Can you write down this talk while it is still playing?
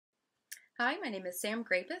Hi, my name is Sam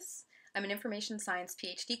Grabus. I'm an information science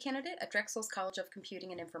PhD candidate at Drexel's College of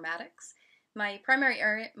Computing and Informatics. My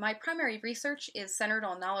primary research is centered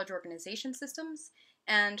on knowledge organization systems,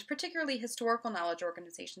 and particularly historical knowledge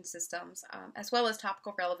organization systems, as well as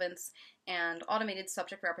topical relevance and automated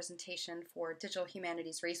subject representation for digital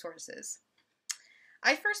humanities resources.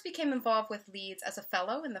 I first became involved with LEADS as a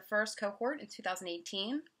fellow in the first cohort in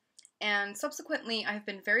 2018. And subsequently, I have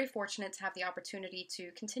been very fortunate to have the opportunity to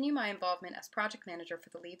continue my involvement as project manager for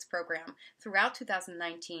the LEADS program throughout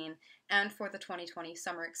 2019 and for the 2020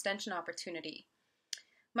 summer extension opportunity.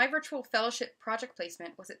 My virtual fellowship project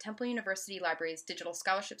placement was at Temple University Library's Digital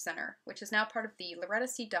Scholarship Center, which is now part of the Loretta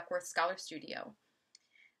C. Duckworth Scholar Studio.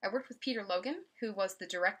 I worked with Peter Logan, who was the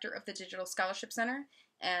director of the Digital Scholarship Center,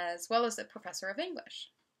 as well as a professor of English.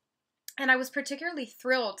 And I was particularly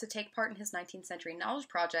thrilled to take part in his 19th century knowledge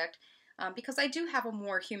project because I do have a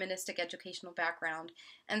more humanistic educational background,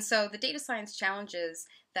 and so the data science challenges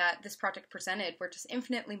that this project presented were just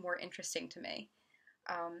infinitely more interesting to me.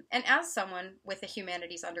 And as someone with a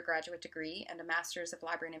humanities undergraduate degree and a master's of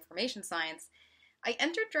library and information science, I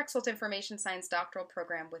entered Drexel's information science doctoral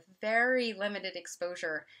program with very limited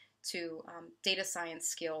exposure to data science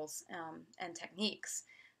skills and techniques.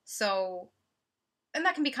 And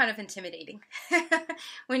that can be kind of intimidating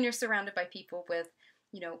when you're surrounded by people with,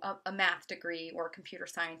 a math degree or a computer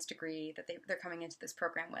science degree that they're coming into this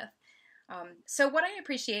program with. So what I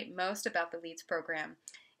appreciate most about the LEADS program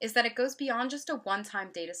is that it goes beyond just a one-time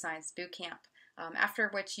data science bootcamp, after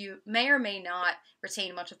which you may or may not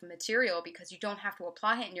retain much of the material because you don't have to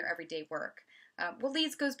apply it in your everyday work. Well,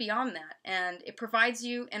 LEADS goes beyond that, and it provides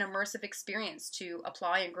you an immersive experience to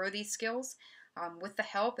apply and grow these skills with the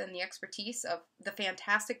help and the expertise of the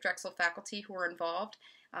fantastic Drexel faculty who are involved,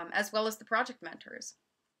 as well as the project mentors.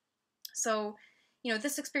 So,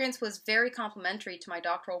 this experience was very complementary to my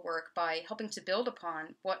doctoral work by helping to build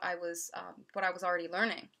upon what I was already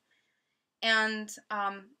learning. And,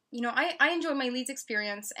 I enjoy my LEADS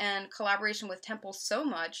experience and collaboration with Temple so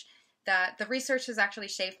much that the research has actually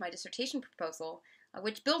shaped my dissertation proposal,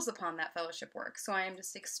 which builds upon that fellowship work. So I am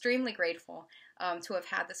just extremely grateful to have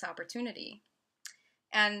had this opportunity.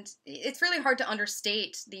 And it's really hard to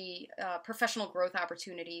understate the professional growth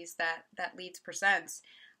opportunities that LEADS presents.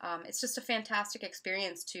 It's just a fantastic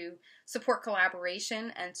experience to support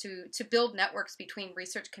collaboration and to build networks between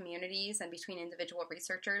research communities and between individual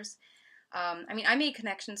researchers. I made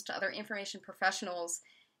connections to other information professionals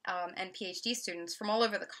and PhD students from all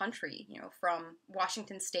over the country, from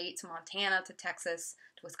Washington State to Montana to Texas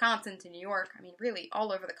to Wisconsin to New York. Really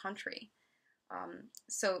all over the country.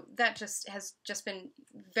 So that has been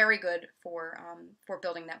very good for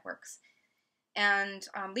building networks. And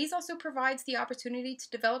LEADS also provides the opportunity to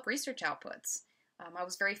develop research outputs. I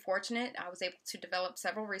was very fortunate. I was able to develop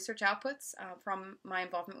several research outputs from my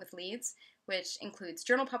involvement with LEADS, which includes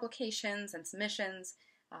journal publications and submissions,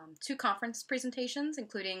 2 conference presentations,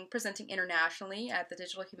 including presenting internationally at the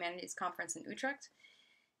Digital Humanities Conference in Utrecht.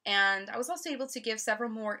 And I was also able to give several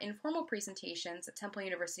more informal presentations at Temple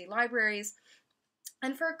University Libraries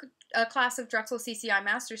and for a class of Drexel CCI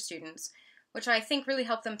master's students, which I think really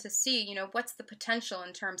helped them to see, what's the potential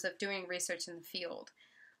in terms of doing research in the field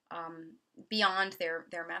beyond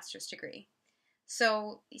their master's degree.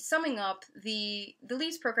 So summing up, the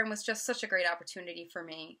LEADS program was just such a great opportunity for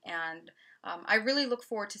me, and I really look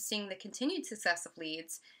forward to seeing the continued success of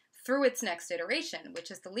LEADS through its next iteration, which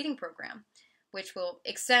is the leading program, which will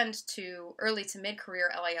extend to early to mid-career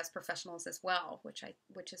LIS professionals as well,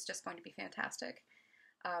 which is just going to be fantastic.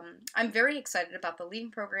 I'm very excited about the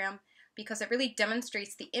leading program because it really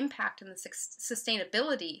demonstrates the impact and the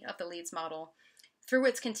sustainability of the LEADS model through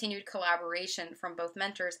its continued collaboration from both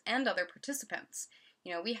mentors and other participants.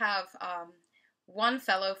 We have one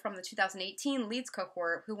fellow from the 2018 LEADS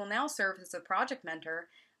cohort who will now serve as a project mentor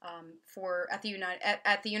at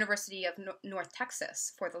the University of North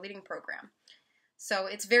Texas for the leading program. So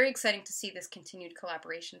it's very exciting to see this continued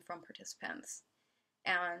collaboration from participants.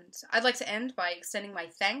 And I'd like to end by extending my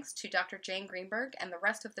thanks to Dr. Jane Greenberg and the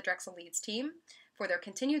rest of the Drexel LEADS team for their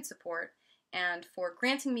continued support and for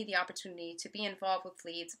granting me the opportunity to be involved with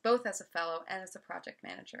LEADS both as a fellow and as a project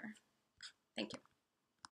manager. Thank you.